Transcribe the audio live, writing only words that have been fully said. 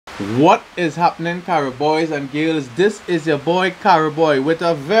What is happening, Carib boys and girls? This is your boy Carib Boy with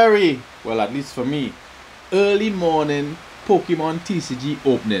a very, well, at least for me, early morning Pokemon TCG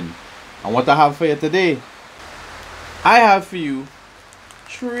opening. And what I have for you today, I have for you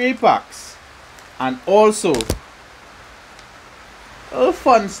 3 packs and also a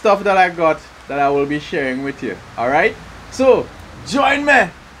fun stuff that I got that I will be sharing with you. Alright, so join me.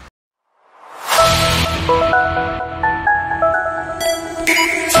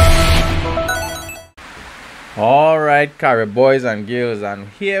 Alright, Carib boys and girls, and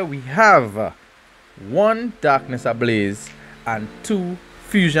here we have 1 Darkness Ablaze and 2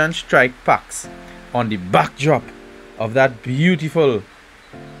 Fusion Strike packs on the backdrop of that beautiful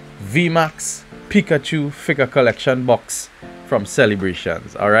Vmax Pikachu figure collection box from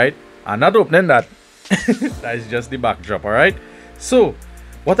Celebrations. Alright, I'm not opening that. That is just the backdrop. Alright, so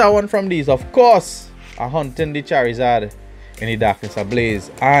what I want from these, of course, I'm hunting the Charizard in the Darkness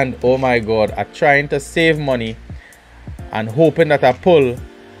Ablaze, and oh my god, I'm trying to save money and hoping that I pull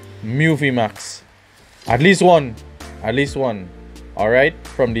Mew Vmax, at least one, alright,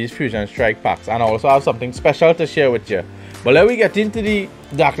 from these Fusion Strike packs. And I also have something special to share with you. But let me get into the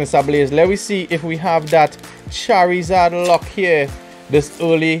Darkness Ablaze. Let me see if we have that Charizard luck here this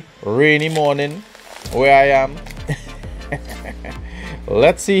early rainy morning where I am.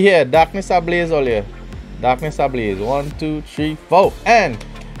 Let's see here, Darkness Ablaze all here. Darkness Ablaze, 1, 2, 3, 4, and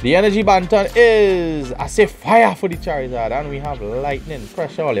the energy banton is, I say, fire for the Charizard, and we have lightning,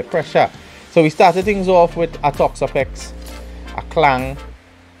 pressure, all the pressure. So we started things off with a Toxapex, a Clangy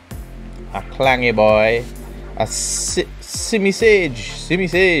Boy, a Simisage,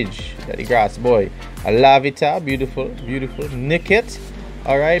 the grass boy, a Lavita, beautiful, Nickit,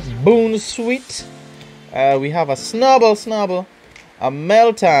 alright, Boon Sweet, we have a Snubble, a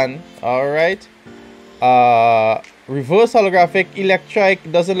Meltan, alright, reverse holographic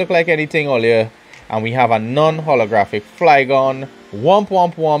electric, doesn't look like anything earlier, and we have a non-holographic Flygon,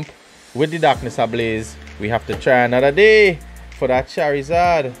 Womp with the Darkness Ablaze. We have to try another day for that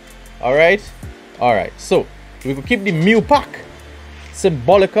Charizard. Alright, so we will keep the Mew pack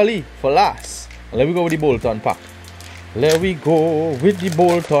symbolically for last. Let me go with the Bolton pack.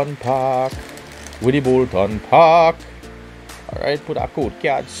 Alright, put our code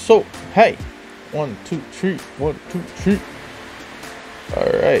card. So hey, 1, 2, 3.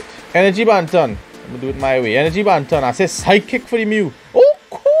 Alright, energy banton. I'm gonna do it my way. Energy banton. I say psychic for the Mew. Oh,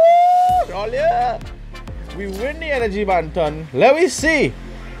 cool! Oh, yeah. We win the energy banton. Let me see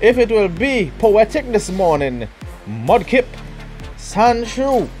if it will be poetic this morning. Mudkip,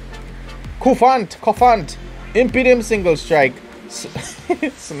 Sandshrew, Koffant, Impedium single strike,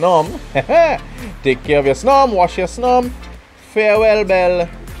 Snom. Take care of your Snom, wash your Snom. Farewell Bell,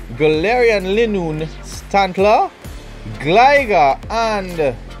 Galarian Linoon, Stantler, Gligar,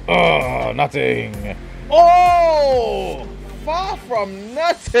 and nothing. Oh, far from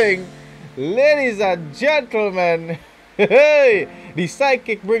nothing, ladies and gentlemen. Hey, the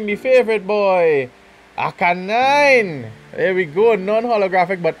psychic bring the favorite boy, Arcanine. There we go,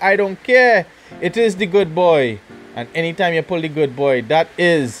 non-holographic, but I don't care. It is the good boy, and anytime you pull the good boy, that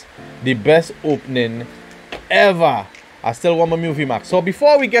is the best opening ever. I still want my Mew Vmax. So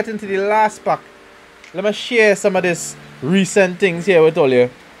before we get into the last pack, let me share some of this recent things here with all you.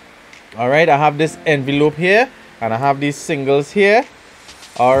 Alright, I have this envelope here, and I have these singles here.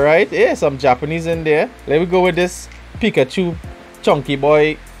 Alright, yeah, some Japanese in there. Let me go with this Pikachu Chunky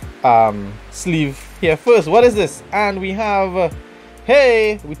Boy sleeve here first. What is this? And we have,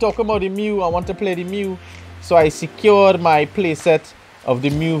 hey, we talking about the Mew. I want to play the Mew. So I secured my playset of the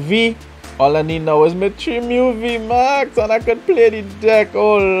Mew V. All I need now is my 3 Mew Vmax, and I can play the deck.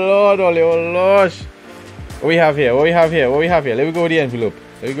 Oh lord, oh gosh. What we have here? Let me go with the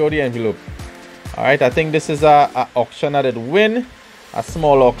envelope. Alright, I think this is a auction I did win. A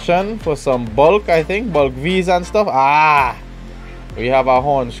small auction for some bulk, I think. Bulk Vs and stuff. We have a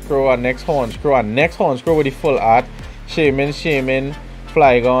Hornscrow, a next Hornscrow with the full art. Shaman,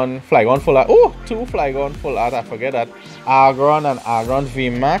 Flygon full art. Oh, 2 Flygon full art, I forget that. Argon and Argon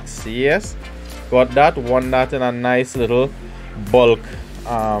Vmax, yes. Got that, won that in a nice little bulk,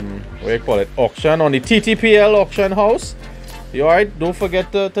 what do you call it, auction on the TTPL auction house. You alright? Don't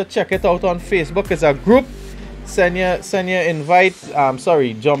forget to check it out on Facebook. It's a group. Send your invite,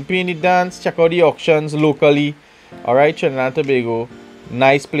 jump in the dance, check out the auctions locally. Alright, Trinidad and Tobago.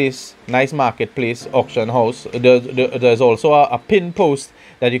 Nice place, nice marketplace, auction house. There's also a pin post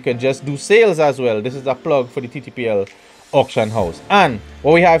that you can just do sales as well. This is a plug for the TTPL auction house. And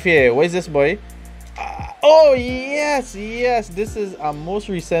what we have here, what is this, boy? Oh yes, this is a most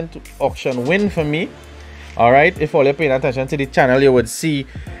recent auction win for me. Alright, if all you're paying attention to the channel, you would see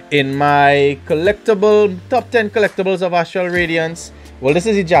in my collectible, top 10 collectibles of Astral Radiance. Well, this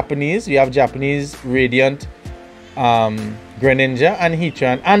is the Japanese. We have Japanese Radiant, Greninja and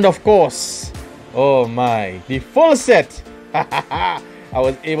Heatran. And of course, oh my, the full set. I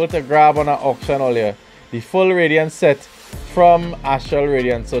was able to grab on an auction earlier. The full Radiant set from Astral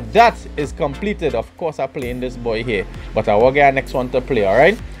Radiance. So that is completed. Of course, I'm playing this boy here. But I will get our next one to play,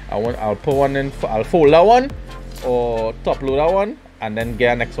 alright? I'll put one in, I'll fold that one or top load that one and then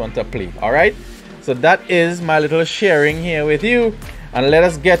get our next one to play. Alright, so that is my little sharing here with you, and let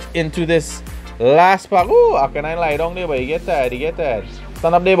us get into this last pack. Oh, how can I lie down there, boy? You get tired, you get tired.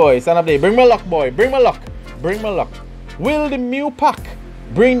 Stand up there, boy, stand up there. Bring my luck, boy, bring my luck, bring my luck. Will the Mew pack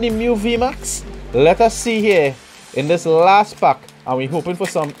bring the Mew Vmax? Let us see here in this last pack, and we're hoping for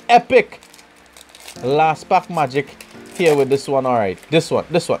some epic last pack magic here with this one. All right, this one.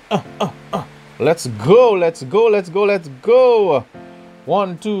 Let's go, let's go, let's go, let's go.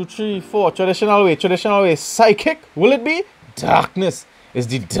 1 2 3 4. Traditional way, psychic. Will it be darkness? Is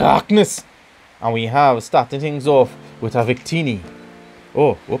the darkness. And we have starting things off with a Victini.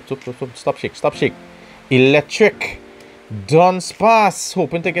 Oh, whoops, stop shake. Electric Dunsparce,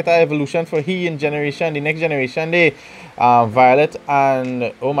 hoping to get an evolution for he in the next generation. They Violet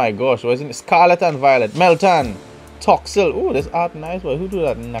and, oh my gosh, what is it? Scarlet and Violet. Meltan, Toxel. Oh, this art nice, but who do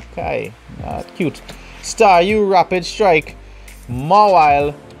that? Nakai. Cute. Staryu, Rapid Strike,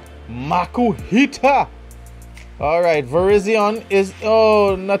 Mawile, Makuhita. Alright, Virizion is,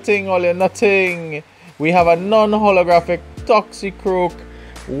 oh, nothing, Ollie, nothing. We have a non-holographic Toxicroak,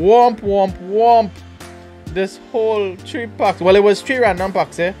 Womp. This whole 3 packs, well, it was 3 random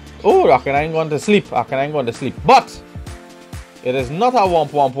packs, eh? Oh, I ain't going to sleep. But it is not a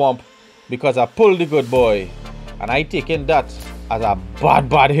Womp because I pulled the good boy. And I taken that as a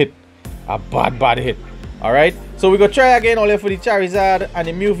bad hit. A bad hit. Alright, so we go try again only for the Charizard and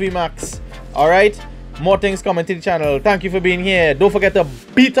the Mew Vmax. Alright, more things coming to the channel. Thank you for being here. Don't forget to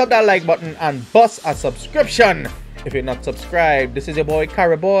beat up that like button and bust a subscription if you're not subscribed. This is your boy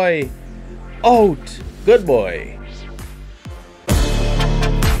Carib Boy. Out. Good boy.